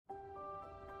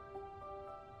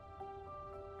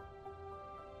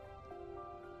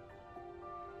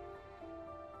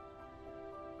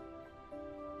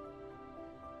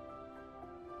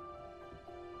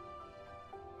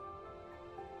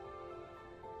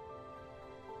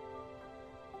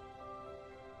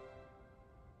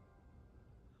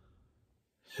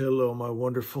Hello, my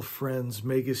wonderful friends.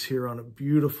 Megas here on a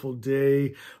beautiful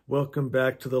day. Welcome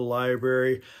back to the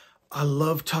library. I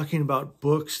love talking about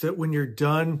books that when you're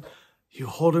done, you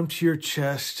hold them to your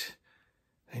chest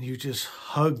and you just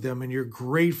hug them and you're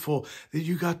grateful that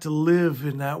you got to live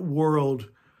in that world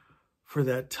for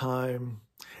that time.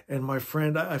 And my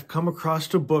friend, I've come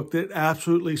across a book that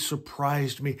absolutely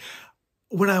surprised me.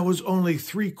 When I was only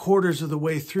 3/4 of the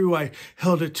way through, I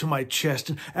held it to my chest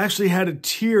and actually had a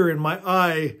tear in my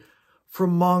eye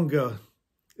from manga.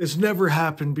 It's never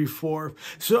happened before.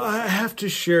 So I have to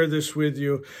share this with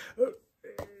you.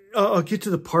 I'll get to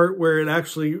the part where it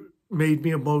actually made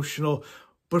me emotional.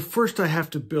 But first, I have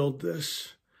to build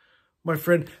this. My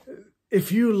friend,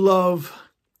 if you love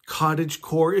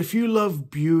cottagecore, if you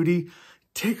love beauty,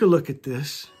 take a look at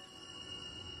this.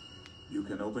 You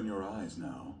can open your eyes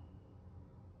now.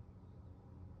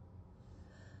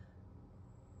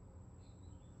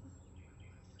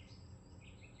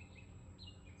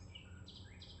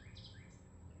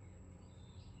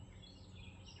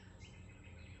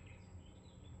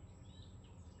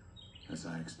 As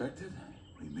I expected,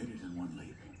 we made it in one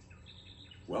leap.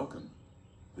 Welcome.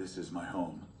 This is my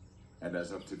home. And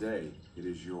as of today, it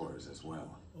is yours as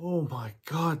well. Oh my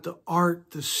God, the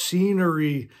art, the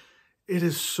scenery, it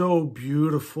is so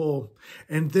beautiful.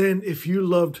 And then if you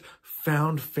loved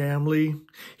found family,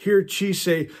 here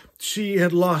Chise, she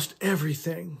had lost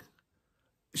everything.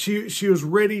 She was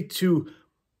ready to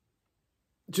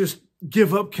just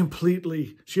give up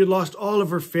completely. She had lost all of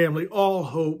her family, all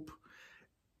hope.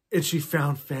 And she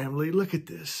found family. Look at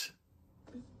this.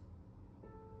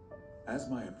 As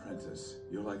my apprentice,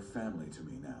 you're like family to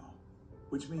me now,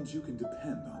 which means you can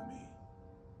depend on me.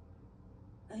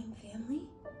 I'm family?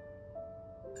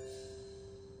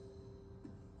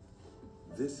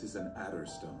 This is an adder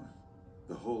stone.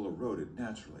 The hole eroded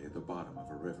naturally at the bottom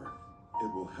of a river.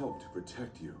 It will help to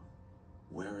protect you.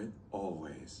 Wear it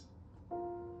always.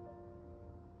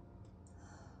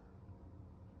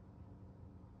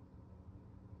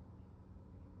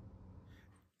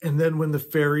 And then when the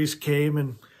fairies came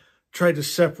and tried to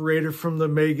separate her from the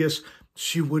Magus,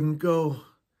 she wouldn't go.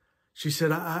 She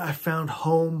said, I found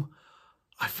home.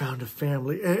 I found a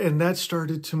family. And that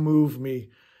started to move me,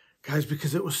 guys,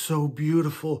 because it was so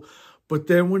beautiful. But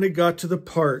then when it got to the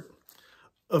part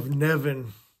of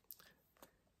Nevin,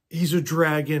 he's a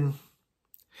dragon.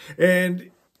 And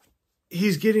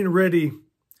he's getting ready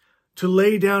to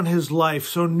lay down his life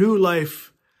so new life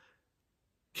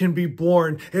can be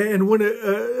born. And when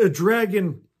a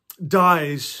dragon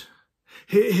dies,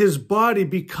 his body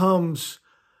becomes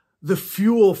the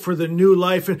fuel for the new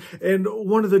life. And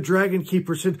one of the dragon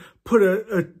keepers had put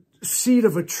a seed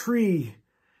of a tree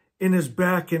in his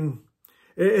back. And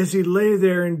as he lay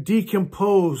there and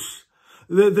decomposed,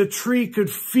 the tree could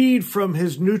feed from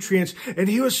his nutrients. And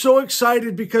he was so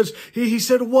excited because he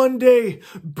said one day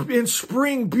in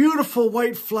spring, beautiful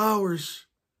white flowers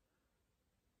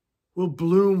will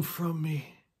bloom from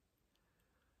me.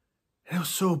 And it was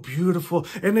so beautiful.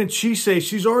 And then Chise,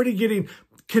 she's already getting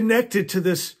connected to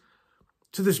this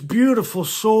beautiful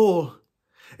soul.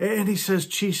 And he says,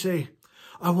 Chise,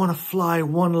 I want to fly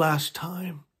one last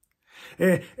time.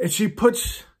 And she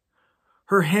puts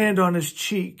her hand on his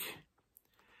cheek.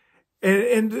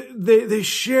 And they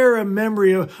share a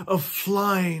memory of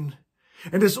flying.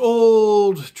 And this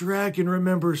old dragon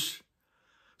remembers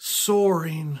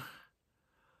soaring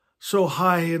so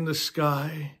high in the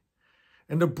sky,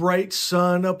 and the bright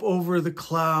sun up over the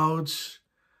clouds.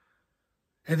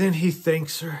 And then he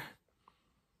thanks her.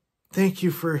 Thank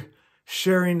you for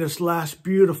sharing this last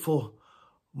beautiful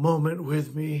moment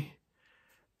with me.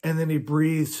 And then he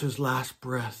breathes his last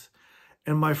breath.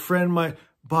 And my friend, my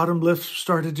bottom lip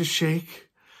started to shake,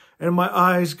 and my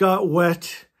eyes got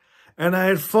wet, and I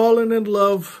had fallen in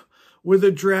love with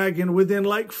a dragon within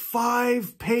like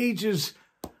 5 pages.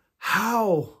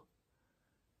 How?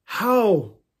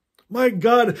 My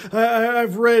God,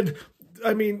 I've read,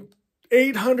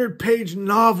 800-page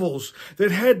novels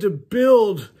that had to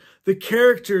build the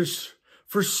characters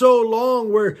for so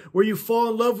long where you fall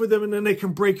in love with them and then they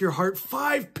can break your heart.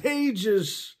 5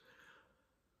 pages.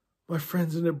 My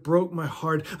friends, and it broke my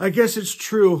heart. I guess it's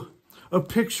true. A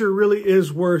picture really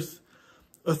is worth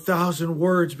 1,000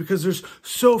 words because there's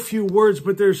so few words,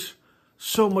 but there's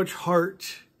so much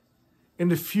heart in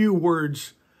the few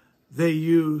words they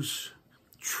use.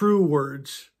 True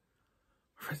words.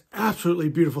 It's absolutely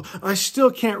beautiful. I still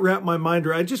can't wrap my mind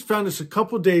around. I just found this a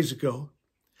couple days ago.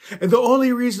 And the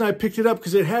only reason I picked it up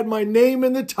because it had my name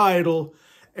in the title,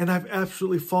 and I've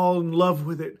absolutely fallen in love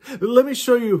with it. Let me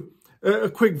show you a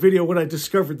quick video when I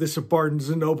discovered this at Barnes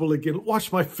 & Noble again.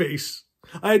 Watch my face.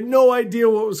 I had no idea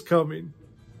what was coming.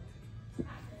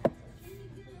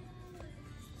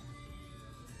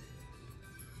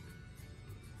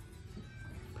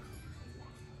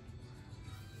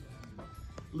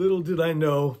 Little did I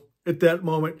know at that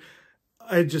moment,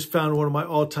 I had just found one of my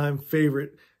all-time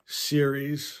favorite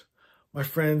series. My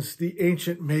friends, The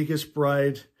Ancient Magus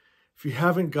Bride. If you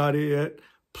haven't got it yet,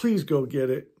 please go get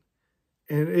it.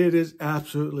 And it is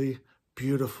absolutely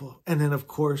beautiful. And then, of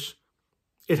course,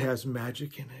 it has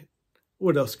magic in it.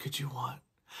 What else could you want?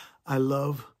 I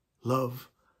love, love,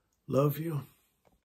 love you.